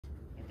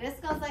This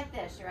goes like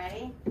this. You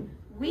ready?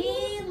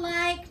 We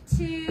like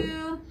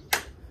to.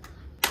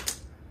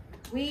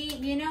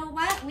 You know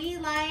what? We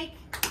like.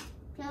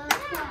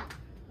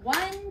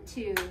 1,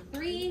 2,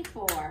 3,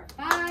 4,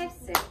 5,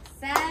 6,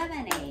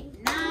 7,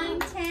 8, 9,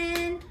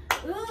 10.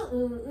 Ooh,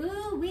 ooh,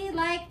 ooh. We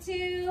like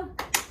to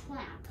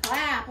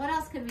clap. What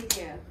else could we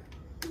do?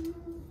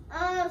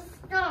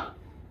 Stop.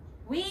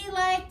 We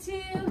like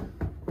to.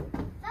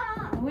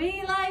 Stop.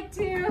 We like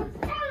to.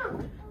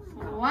 Stop.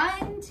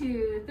 1,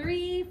 2,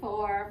 3,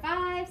 4,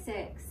 5,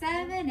 6,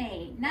 7,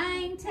 8,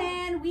 9,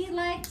 10. We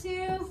like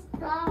to.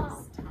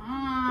 Stop.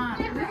 Stop.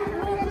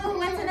 Ooh,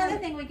 what's another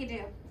thing we could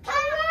do?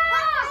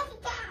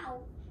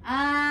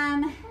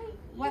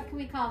 What can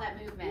we call that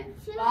movement?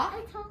 Walk?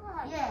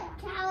 Yeah.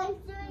 Cow is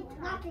doing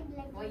walking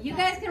like Well, you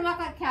guys can walk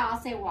like cow. I'll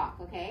say walk,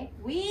 okay?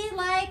 We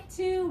like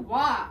to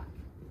walk,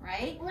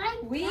 right?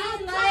 We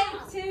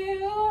like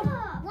to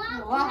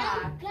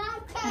walk.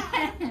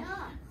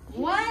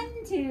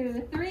 1,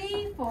 2,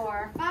 3,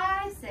 4,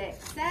 5,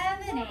 6,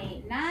 7,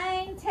 8,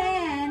 9,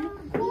 10.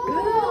 Ooh,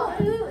 ooh,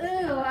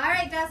 ooh. All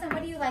right, Dawson,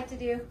 what do you like to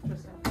do?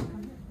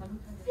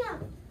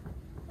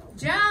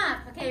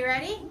 Jump. Okay, you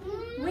ready?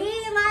 We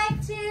like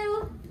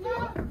to.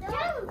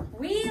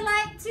 We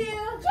like to.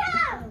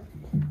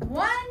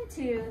 1,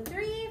 2,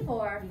 3,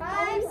 4,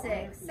 5,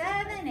 6,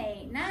 7,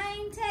 8,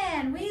 9,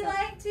 10. We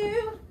like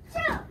to.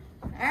 All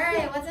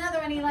right, what's another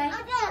one you like?